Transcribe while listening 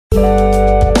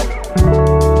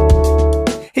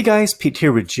Hey guys, Pete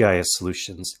here with GIS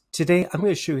Solutions. Today I'm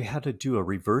going to show you how to do a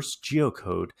reverse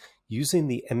geocode using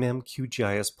the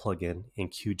MMQGIS plugin in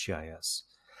QGIS.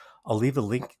 I'll leave a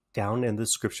link down in the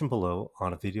description below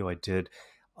on a video I did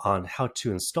on how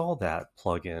to install that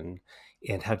plugin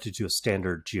and how to do a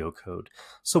standard geocode.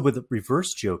 So with the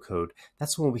reverse geocode,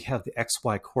 that's when we have the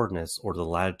XY coordinates or the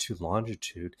latitude,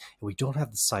 longitude, and we don't have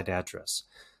the site address.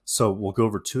 So we'll go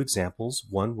over two examples.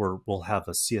 One where we'll have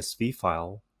a CSV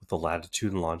file with the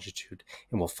latitude and longitude,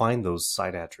 and we'll find those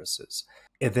site addresses.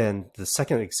 And then the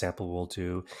second example we'll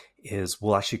do is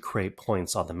we'll actually create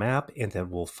points on the map, and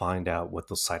then we'll find out what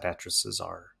those site addresses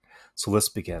are. So let's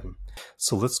begin.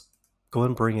 So let's go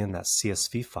and bring in that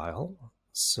CSV file.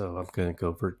 So I'm going to go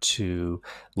over to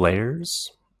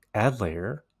Layers, Add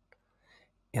Layer,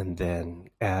 and then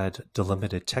Add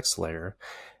Delimited Text Layer.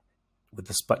 With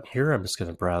this button here, I'm just going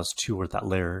to browse to where that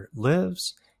layer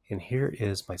lives, and here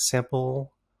is my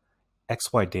sample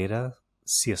XY data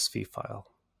CSV file.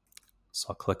 So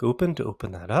I'll click Open to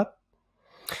open that up.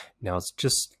 Now it's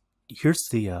just, here's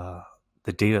the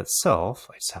data itself.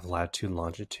 I just have latitude and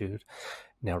longitude.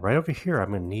 Now right over here,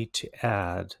 I'm going to need to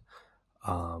add,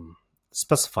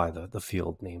 specify the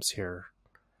field names here.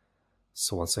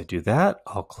 So once I do that,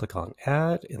 I'll click on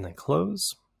Add and then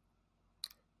Close.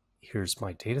 Here's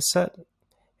my data set,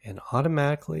 and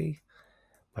automatically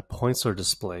my points are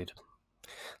displayed.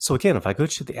 So again, if I go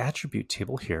to the attribute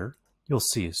table here, you'll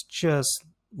see it's just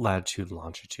latitude and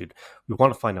longitude. We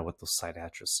want to find out what those site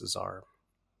addresses are.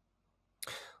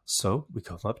 So we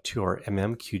come up to our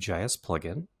MMQGIS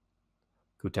plugin,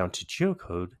 go down to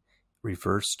Geocode,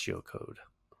 reverse geocode.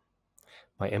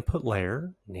 My input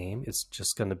layer name is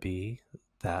just going to be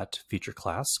that feature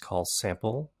class called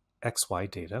sample XY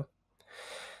data.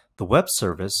 The web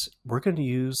service, we're going to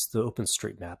use the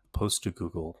OpenStreetMap post to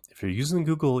Google. If you're using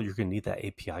Google, you're going to need that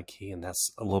API key, and that's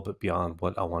a little bit beyond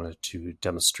what I wanted to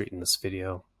demonstrate in this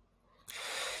video.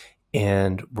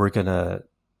 And we're going to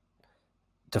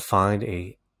define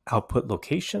a output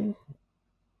location,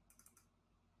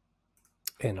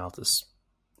 and I'll just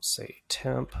say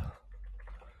temp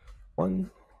 1,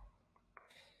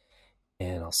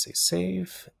 and I'll say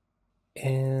save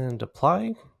and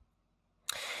apply.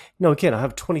 Now again, I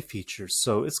have 20 features,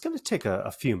 so it's going to take a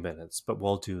few minutes, but what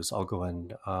I'll do is I'll go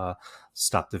and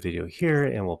stop the video here,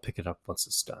 and we'll pick it up once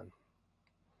it's done.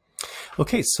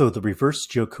 Okay, so the reverse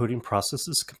geocoding process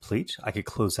is complete. I could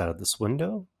close out of this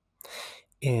window,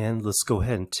 and let's go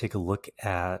ahead and take a look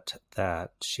at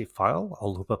that shapefile.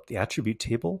 I'll loop up the attribute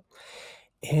table,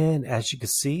 and as you can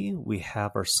see, we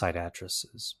have our site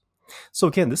addresses. So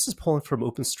again, this is pulling from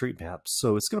OpenStreetMap,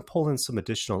 so it's going to pull in some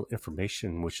additional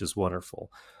information, which is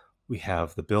wonderful. We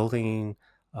have the building,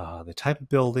 the type of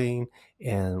building,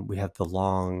 and we have the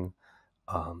long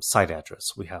site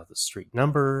address. We have the street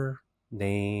number,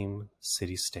 name,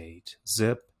 city, state,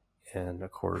 zip, and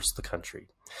of course the country.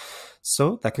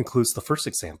 So that concludes the first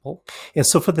example. And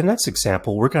so for the next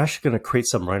example, we're actually going to create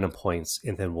some random points,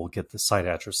 and then we'll get the site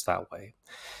address that way.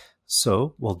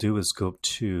 So what we'll do is go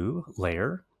to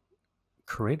Layer,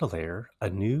 create a layer, a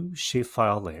new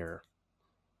shapefile layer,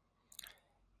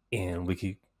 and we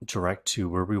can direct to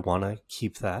where we want to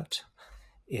keep that.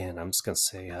 And I'm just going to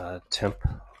say temp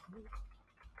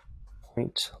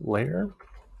point layer,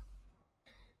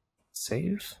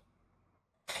 save.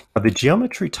 Now the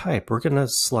geometry type, we're going to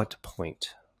select a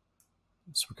point.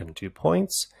 So we're going to do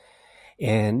points,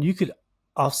 and you could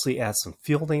obviously add some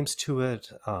field names to it,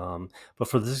 but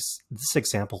for this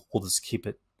example, we'll just keep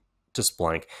it just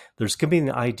blank. There's going to be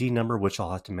an ID number, which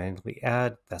I'll have to manually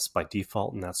add. That's by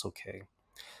default, and that's okay.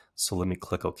 So let me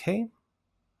click OK.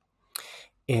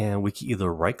 And we can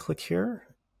either right click here,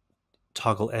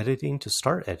 toggle editing to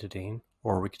start editing,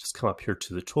 or we can just come up here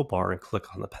to the toolbar and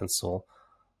click on the pencil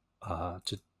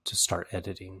to start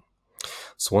editing.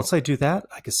 So once I do that,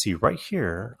 I can see right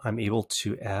here, I'm able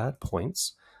to add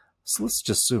points. So let's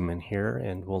just zoom in here,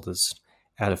 and we'll just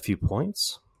add a few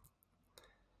points.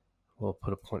 We'll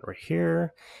put a point right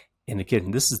here. And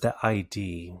again, this is the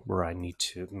ID where I need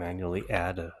to manually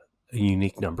add a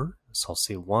unique number. So I'll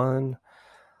say 1.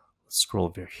 Let's scroll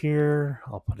over here.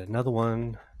 I'll put another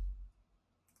one.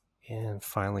 And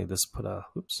finally, let's put a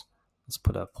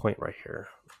point right here.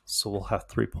 So we'll have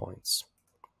 3 points.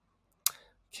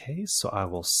 Okay, so I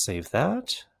will save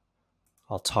that.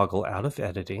 I'll toggle out of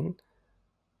editing.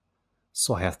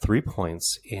 So I have 3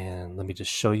 points. And let me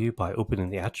just show you by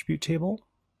opening the attribute table.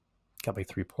 Got my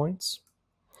 3 points.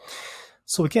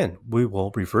 So again, we will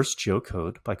reverse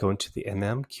geocode by going to the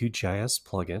MMQGIS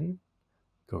plugin,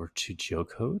 go over to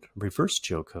Geocode, reverse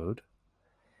geocode.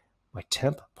 My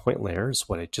temp point layer is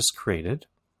what I just created.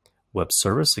 Web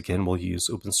service, again, we'll use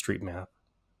OpenStreetMap.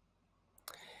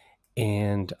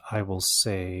 And I will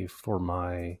say for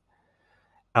my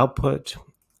output,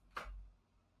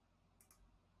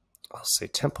 I'll say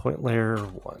 10-point layer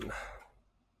 1.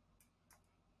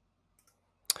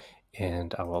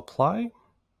 And I will apply.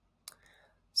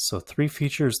 So 3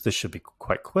 features, this should be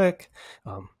quite quick.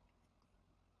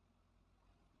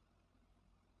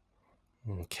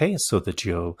 Okay, so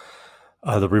the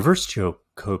reverse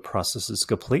geocode process is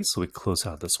complete, so we close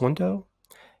out this window.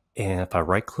 And if I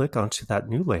right click onto that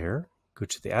new layer, go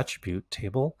to the attribute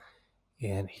table,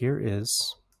 and here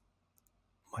is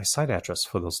my site address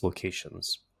for those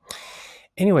locations.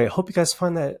 Anyway, I hope you guys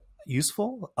find that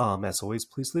useful. As always,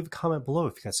 please leave a comment below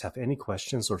if you guys have any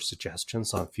questions or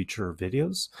suggestions on future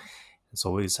videos. As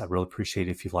always, I really appreciate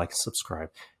it if you like and subscribe.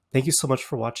 Thank you so much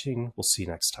for watching. We'll see you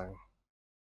next time.